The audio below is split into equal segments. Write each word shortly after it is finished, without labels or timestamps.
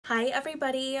Hi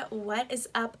everybody, what is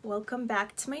up? Welcome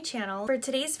back to my channel. For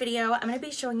today's video, I'm going to be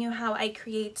showing you how I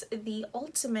create the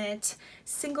ultimate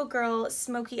single girl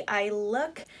smoky eye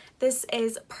look. This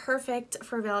is perfect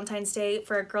for Valentine's Day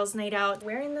for a girls' night out.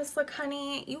 Wearing this look,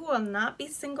 honey, you will not be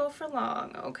single for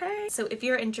long, okay? So if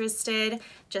you're interested,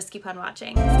 just keep on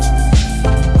watching.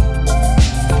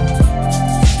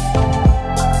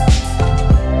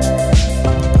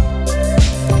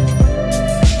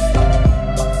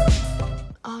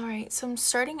 So I'm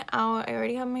starting out, I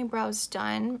already have my brows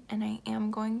done, and I am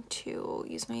going to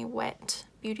use my wet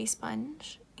beauty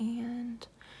sponge and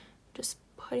just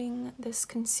putting this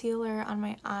concealer on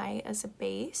my eye as a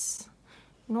base.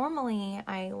 Normally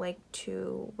I like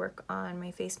to work on my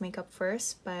face makeup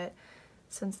first, but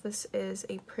since this is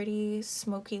a pretty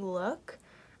smoky look,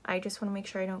 I just want to make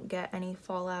sure I don't get any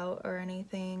fallout or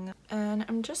anything. And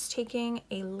I'm just taking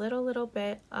a little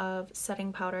bit of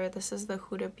setting powder. This is the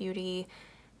Huda Beauty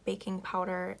baking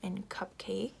powder in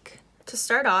Cupcake. To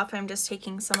start off, I'm just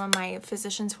taking some of my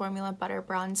Physicians Formula Butter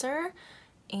Bronzer,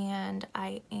 and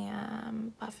I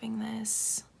am buffing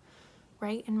this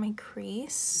right in my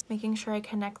crease, making sure I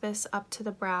connect this up to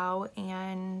the brow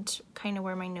and kind of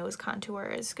where my nose contour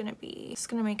is gonna be. It's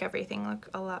gonna make everything look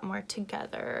a lot more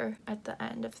together at the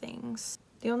end of things.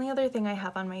 The only other thing I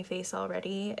have on my face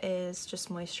already is just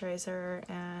moisturizer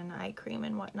and eye cream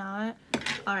and whatnot.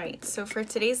 Alright, so for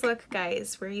today's look,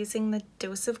 guys, we're using the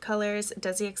Dose of Colors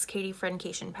Desi x Katy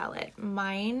Friendcation palette.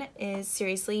 Mine is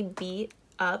seriously beat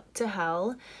up to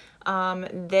hell.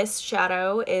 This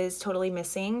shadow is totally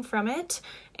missing from it,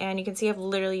 and you can see I've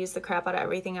literally used the crap out of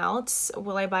everything else.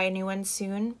 Will I buy a new one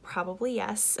soon? Probably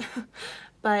yes.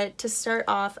 But to start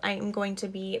off, I'm going to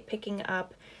be picking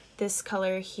up this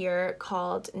color here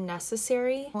called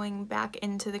Necessary. Going back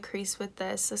into the crease with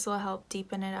this will help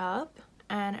deepen it up.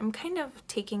 And I'm kind of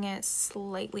taking it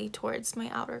slightly towards my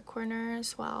outer corner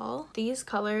as well. These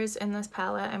colors in this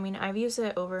palette, I mean, I've used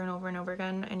it over and over and over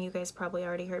again, and you guys probably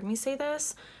already heard me say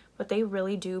this, but they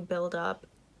really do build up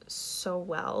so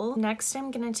well. Next,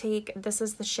 I'm gonna take, this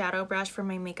is the shadow brush for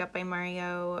my Makeup by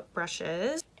Mario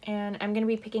brushes, and I'm gonna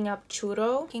be picking up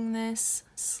Churro. Taking this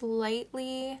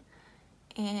slightly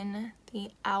in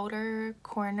the outer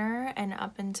corner and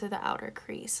up into the outer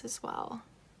crease as well.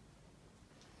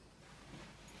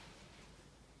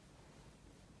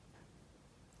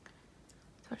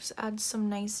 So just add some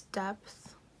nice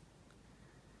depth.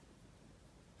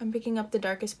 I'm picking up the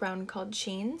darkest brown called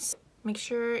Chains. Make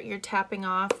sure you're tapping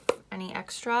off any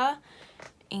extra,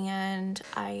 and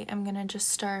I am gonna just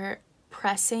start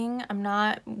pressing. I'm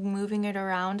not moving it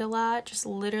around a lot, just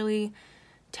literally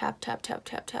tap, tap, tap,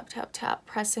 tap, tap, tap, tap,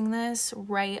 pressing this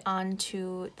right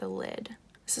onto the lid.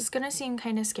 This is gonna seem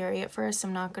kind of scary at first,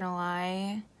 I'm not gonna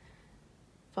lie,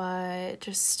 but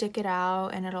just stick it out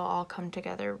and it'll all come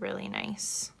together really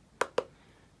nice.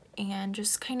 And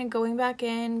just kind of going back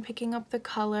in, picking up the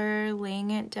color,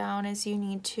 laying it down as you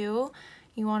need to.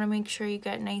 You want to make sure you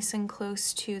get nice and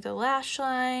close to the lash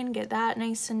line, get that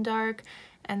nice and dark,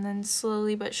 and then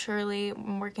slowly but surely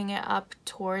working it up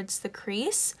towards the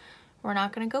crease. We're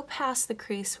not going to go past the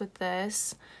crease with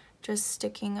this, just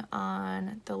sticking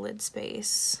on the lid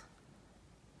space.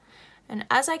 And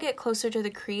as I get closer to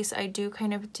the crease, I do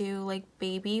kind of do like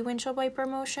baby windshield wiper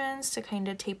motions to kind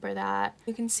of taper that.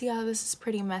 You can see how this is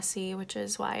pretty messy, which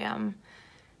is why I'm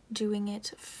doing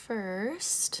it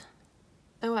first.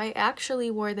 So I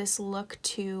actually wore this look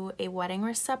to a wedding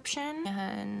reception,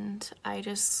 and I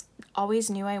just always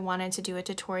knew I wanted to do a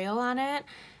tutorial on it,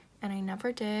 and I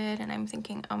never did, and I'm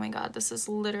thinking, oh my god, this is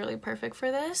literally perfect for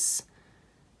this.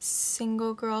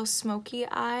 Single girl smoky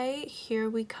eye, here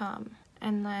we come.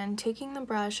 And then taking the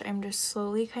brush, I'm just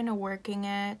slowly kind of working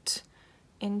it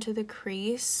into the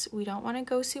crease. We don't want to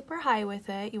go super high with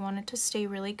it. You want it to stay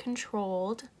really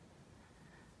controlled.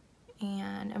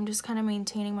 And I'm just kind of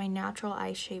maintaining my natural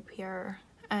eye shape here.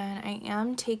 And I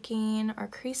am taking our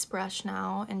crease brush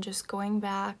now and just going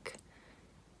back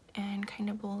and kind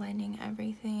of blending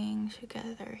everything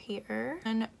together here.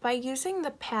 And by using the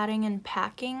patting and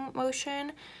packing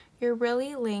motion, you're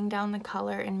really laying down the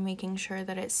color and making sure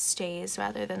that it stays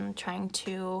rather than trying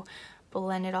to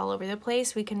blend it all over the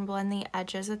place. We can blend the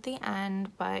edges at the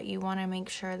end, but you want to make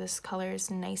sure this color is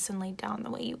nice and laid down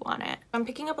the way you want it. I'm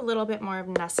picking up a little bit more of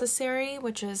Necessary,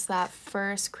 which is that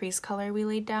first crease color we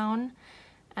laid down,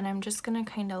 and I'm just going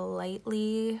to kind of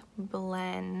lightly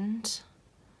blend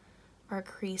our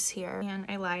crease here. And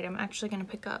I lied, I'm actually going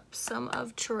to pick up some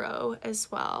of Churro as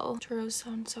well. Churro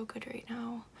sounds so good right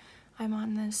now. I'm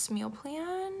on this meal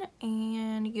plan,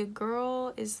 and your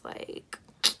girl is like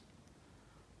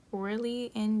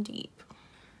really in deep.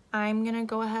 I'm gonna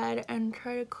go ahead and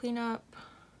try to clean up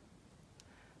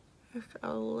Just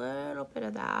a little bit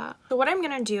of that. So what I'm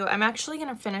gonna do, I'm actually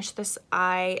gonna finish this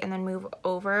eye and then move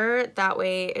over. That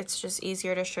way it's just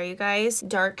easier to show you guys.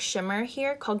 Dark shimmer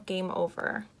here called Game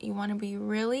Over. You wanna be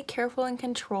really careful and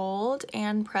controlled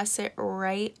and press it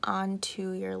right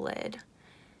onto your lid.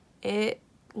 It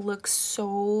looks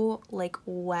so like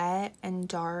wet and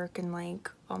dark and like,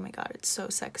 oh my god, it's so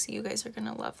sexy. You guys are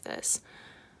gonna love this.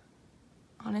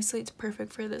 Honestly, it's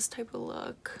perfect for this type of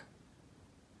look.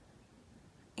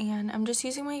 And I'm just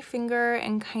using my finger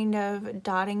and kind of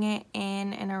dotting it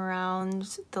in and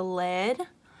around the lid.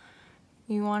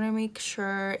 You want to make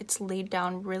sure it's laid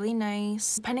down really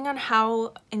nice. Depending on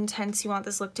how intense you want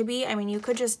this look to be, I mean, you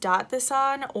could just dot this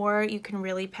on or you can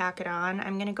really pack it on.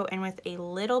 I'm going to go in with a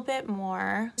little bit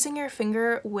more. Using your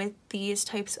finger with these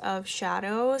types of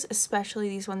shadows, especially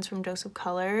these ones from Dose of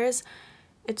Colors,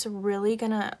 it's really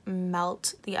gonna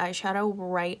melt the eyeshadow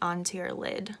right onto your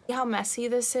lid. See how messy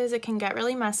this is? It can get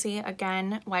really messy.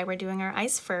 Again, why we're doing our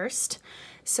eyes first.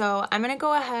 So I'm gonna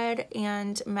go ahead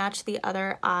and match the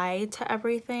other eye to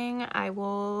everything. I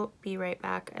will be right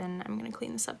back and I'm gonna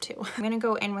clean this up too. I'm gonna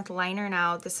go in with liner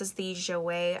now. This is the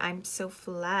Joah I'm So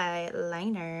Fly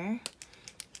liner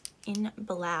in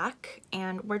black,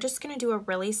 and we're just gonna do a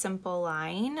really simple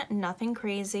line. Nothing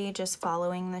crazy, just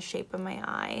following the shape of my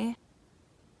eye.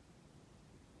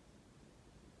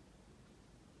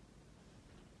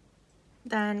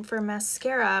 Then for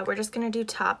mascara, we're just going to do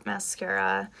top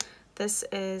mascara. This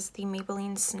is the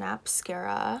Maybelline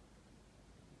Snapscara.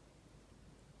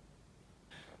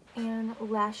 And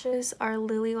lashes are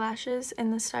Lilly lashes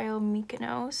in the style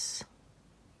Mykonos.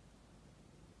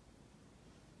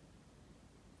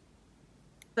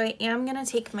 So I am going to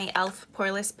take my e.l.f.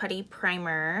 Poreless Putty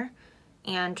Primer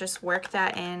and just work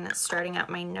that in starting at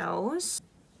my nose.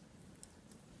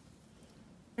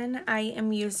 And I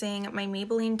am using my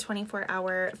Maybelline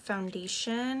 24-Hour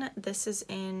Foundation. This is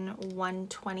in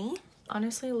 120.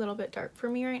 Honestly, a little bit dark for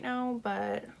me right now,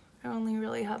 but I only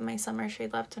really have my summer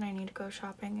shade left and I need to go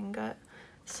shopping and get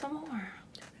some more.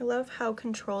 I love how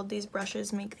controlled these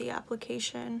brushes make the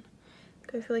application.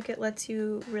 I feel like it lets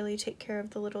you really take care of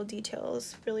the little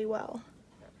details really well.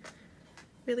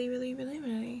 Really, really, really,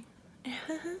 really.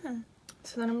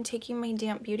 So then I'm taking my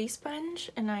damp beauty sponge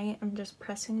and I am just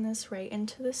pressing this right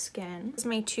into the skin. This is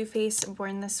my Too Faced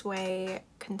Born This Way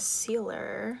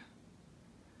concealer.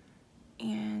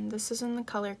 And this is in the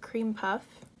color Cream Puff.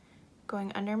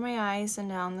 Going under my eyes and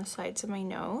down the sides of my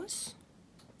nose.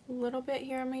 A little bit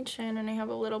here on my chin, and I have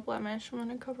a little blemish I'm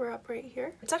gonna cover up right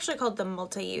here. It's actually called the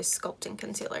Multi-Use Sculpting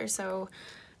Concealer, so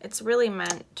it's really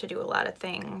meant to do a lot of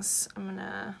things. I'm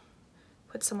gonna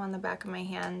put some on the back of my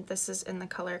hand. This is in the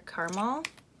color Caramel,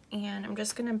 and I'm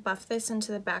just gonna buff this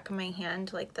into the back of my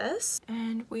hand like this.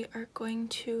 And we are going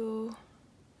to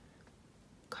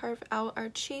carve out our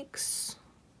cheeks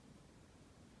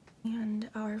and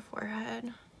our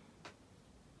forehead.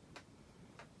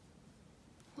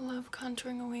 Love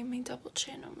contouring away my double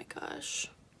chin. Oh my gosh.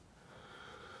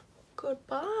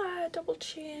 Goodbye, double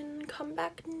chin. Come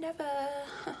back never.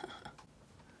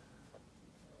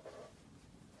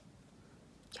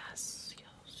 Yes, yes,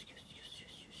 yes, yes, yes,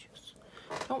 yes,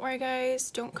 yes. Don't worry, guys.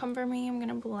 Don't come for me. I'm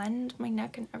gonna blend my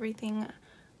neck and everything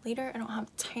later. I don't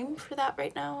have time for that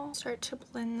right now. Start to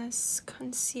blend this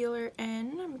concealer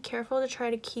in. I'm careful to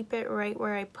try to keep it right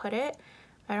where I put it.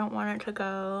 I don't want it to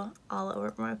go all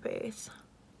over my face.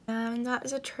 And that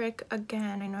is a trick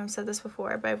again. I know I've said this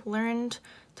before, but I've learned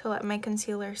to let my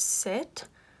concealer sit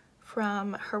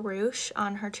from Harush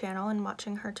on her channel and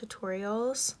watching her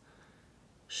tutorials.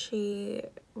 She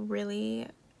really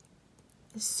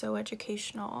is so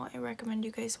educational. I recommend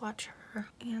you guys watch her.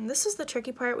 And this is the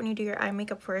tricky part when you do your eye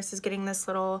makeup first, is getting this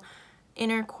little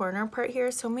inner corner part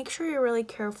here. So make sure you're really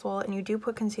careful and you do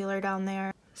put concealer down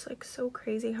there. It's like so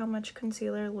crazy how much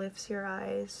concealer lifts your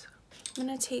eyes. I'm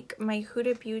gonna take my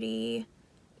Huda Beauty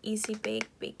Easy Bake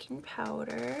Baking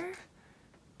Powder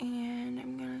and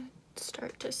I'm gonna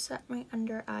start to set my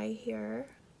under eye here.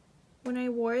 When I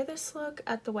wore this look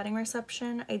at the wedding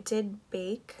reception, I did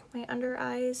bake my under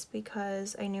eyes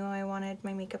because I knew I wanted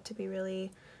my makeup to be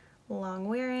really long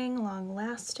wearing, long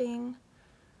lasting.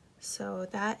 So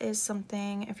that is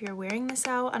something, if you're wearing this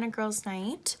out on a girl's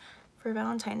night for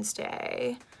Valentine's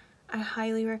Day, I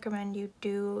highly recommend you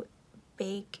do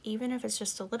bake, even if it's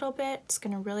just a little bit. It's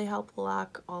gonna really help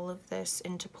lock all of this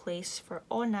into place for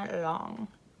all night long.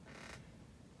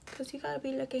 Because you gotta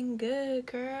be looking good,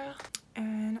 girl.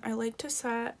 And I like to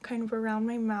set kind of around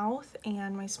my mouth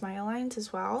and my smile lines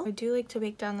as well. I do like to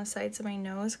bake down the sides of my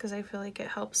nose because I feel like it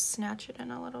helps snatch it in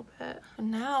a little bit.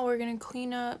 And now we're gonna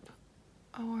clean up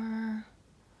our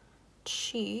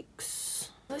cheeks.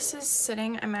 This is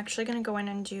sitting. I'm actually going to go in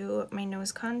and do my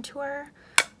nose contour.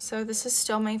 So this is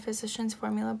still my Physicians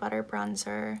Formula Butter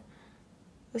Bronzer.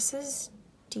 This is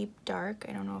deep dark.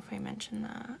 I don't know if I mentioned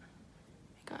that. Oh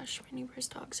my gosh, my neighbor's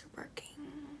dogs are barking.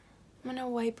 I'm going to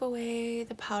wipe away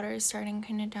the powder starting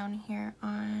kind of down here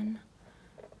on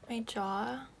my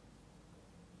jaw.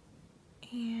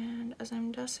 And as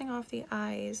I'm dusting off the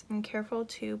eyes, I'm careful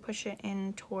to push it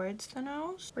in towards the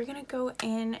nose. We're gonna go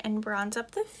in and bronze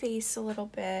up the face a little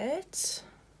bit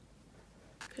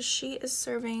because she is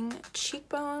serving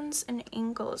cheekbones and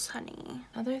ankles, honey.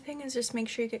 Other thing is just make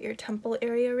sure you get your temple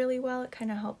area really well. It kind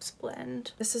of helps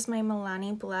blend. This is my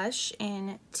Milani blush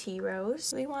in Tea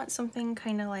Rose. We want something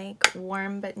kind of like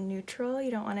warm but neutral.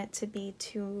 You don't want it to be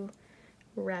too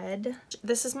red.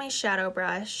 This is my shadow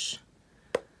brush.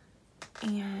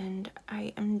 And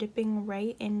I am dipping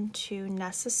right into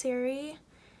Necessary.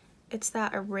 It's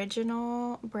that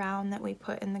original brown that we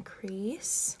put in the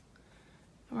crease.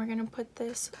 And we're gonna put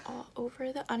this all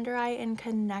over the under eye and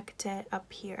connect it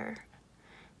up here.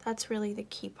 That's really the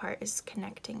key part, is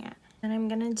connecting it. And I'm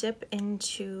gonna dip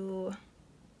into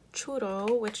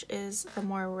Churro, which is the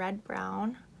more red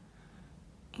brown,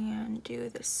 and do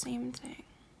the same thing.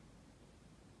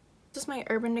 This is my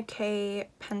Urban Decay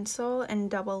pencil in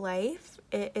Double Life.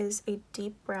 It is a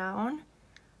deep brown.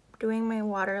 Doing my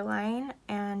waterline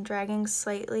and dragging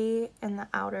slightly in the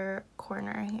outer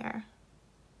corner here.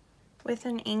 With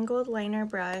an angled liner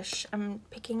brush, I'm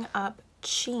picking up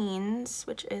Cheens,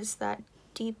 which is that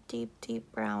deep, deep,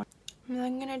 deep brown. And then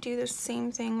I'm gonna do the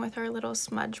same thing with our little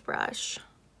smudge brush.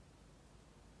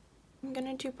 I'm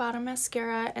gonna do bottom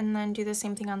mascara and then do the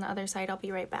same thing on the other side. I'll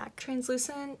be right back.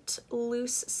 Translucent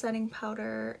loose setting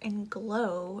powder in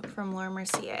Glow from Laura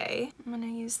Mercier. I'm gonna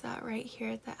use that right here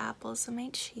at the apples of my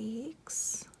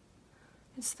cheeks.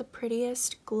 It's the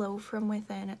prettiest glow from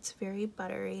within. It's very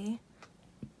buttery.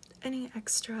 Any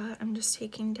extra, I'm just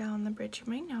taking down the bridge of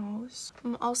my nose.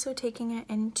 I'm also taking it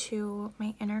into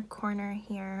my inner corner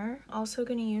here. Also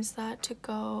gonna use that to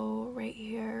go right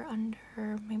here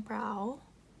under my brow.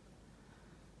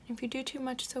 If you do too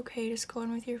much, it's okay. Just go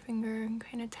in with your finger and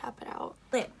kind of tap it out.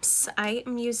 Lips. I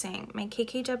am using my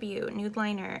KKW Nude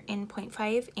Liner in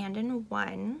 0.5 and in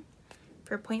 1.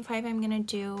 For 0.5, I'm going to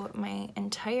do my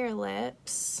entire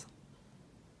lips.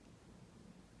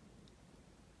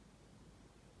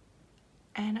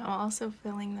 And I'm also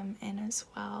filling them in as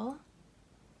well.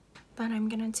 Then I'm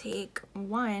going to take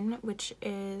 1, which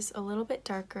is a little bit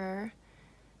darker.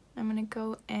 I'm going to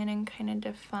go in and kind of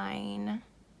define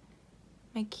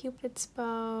my Cupid's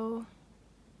bow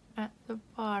at the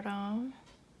bottom.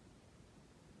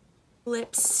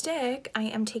 Lipstick, I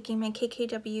am taking my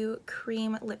KKW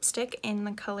Cream Lipstick in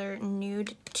the color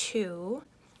Nude 2.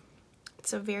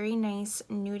 It's a very nice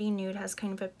nudie nude, has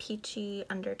kind of a peachy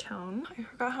undertone. I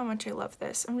forgot how much I love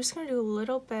this. I'm just gonna do a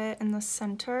little bit in the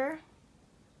center,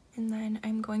 and then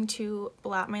I'm going to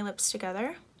blot my lips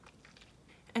together.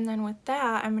 And then with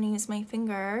that, I'm gonna use my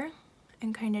finger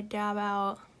and kind of dab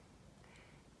out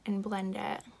and blend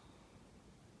it.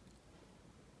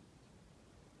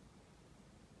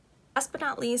 Last but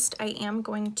not least, I am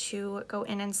going to go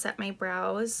in and set my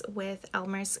brows with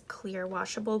Elmer's Clear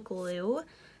Washable Glue.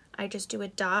 I just do a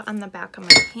dot on the back of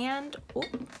my hand.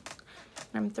 Ooh.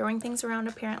 I'm throwing things around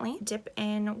apparently. Dip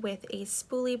in with a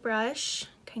spoolie brush,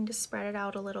 kind of spread it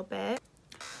out a little bit.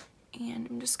 And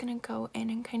I'm just gonna go in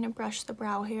and kind of brush the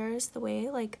brow hairs the way I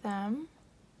like them.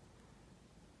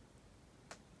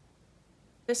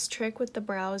 This trick with the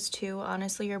brows too,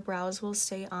 honestly your brows will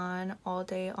stay on all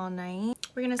day, all night.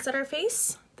 We're gonna set our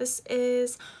face. This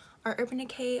is our Urban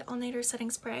Decay All Nighter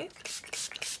Setting Spray.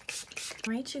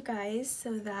 Alright you guys,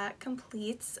 so that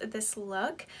completes this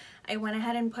look. I went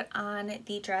ahead and put on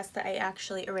the dress that I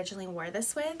actually originally wore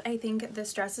this with. I think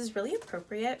this dress is really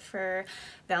appropriate for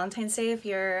Valentine's Day if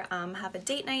you're have a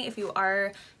date night, if you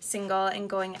are single and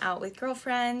going out with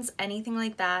girlfriends, anything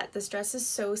like that. This dress is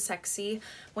so sexy.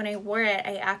 When I wore it,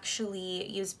 I actually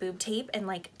used boob tape and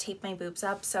like taped my boobs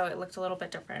up, so it looked a little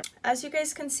bit different. As you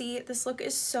guys can see, this look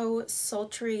is so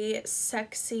sultry,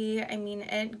 sexy. I mean,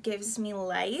 it gives me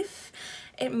life.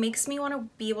 It makes me want to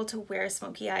be able to wear a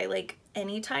smoky eye like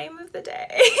any time of the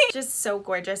day. Just so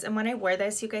gorgeous. And when I wore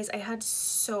this, you guys, I had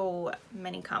so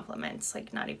many compliments,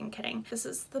 like not even kidding. This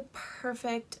is the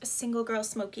perfect single girl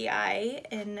smoky eye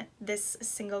in this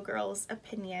single girl's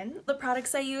opinion. The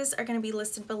products I use are going to be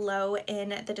listed below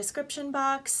in the description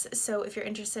box, so if you're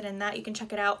interested in that, you can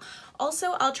check it out.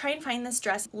 Also, I'll try and find this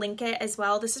dress, link it as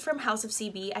well. This is from House of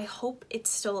CB. I hope it's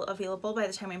still available by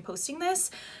the time I'm posting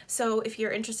this, so if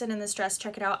you're interested in this dress,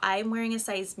 check it out. I'm wearing a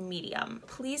size medium.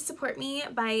 Please support me me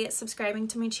by subscribing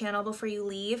to my channel before you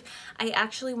leave. I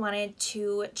actually wanted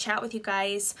to chat with you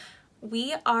guys.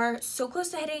 We are so close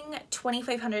to hitting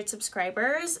 2,500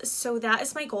 subscribers, so that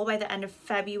is my goal by the end of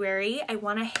February. I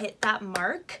want to hit that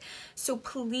mark, so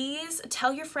please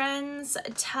tell your friends,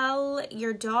 tell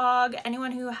your dog,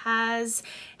 anyone who has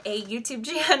a YouTube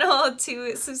channel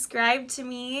to subscribe to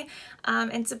me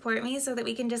and support me so that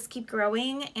we can just keep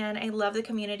growing. And I love the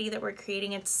community that we're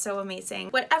creating. It's so amazing.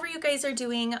 Whatever you guys are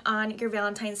doing on your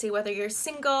Valentine's Day, whether you're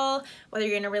single, whether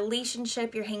you're in a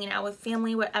relationship, you're hanging out with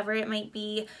family, whatever it might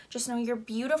be, just know you're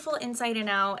beautiful inside and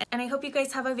out. And I hope you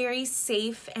guys have a very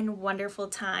safe and wonderful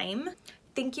time.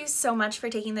 Thank you so much for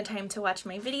taking the time to watch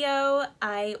my video.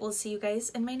 I will see you guys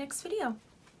in my next video.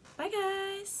 Bye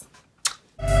guys.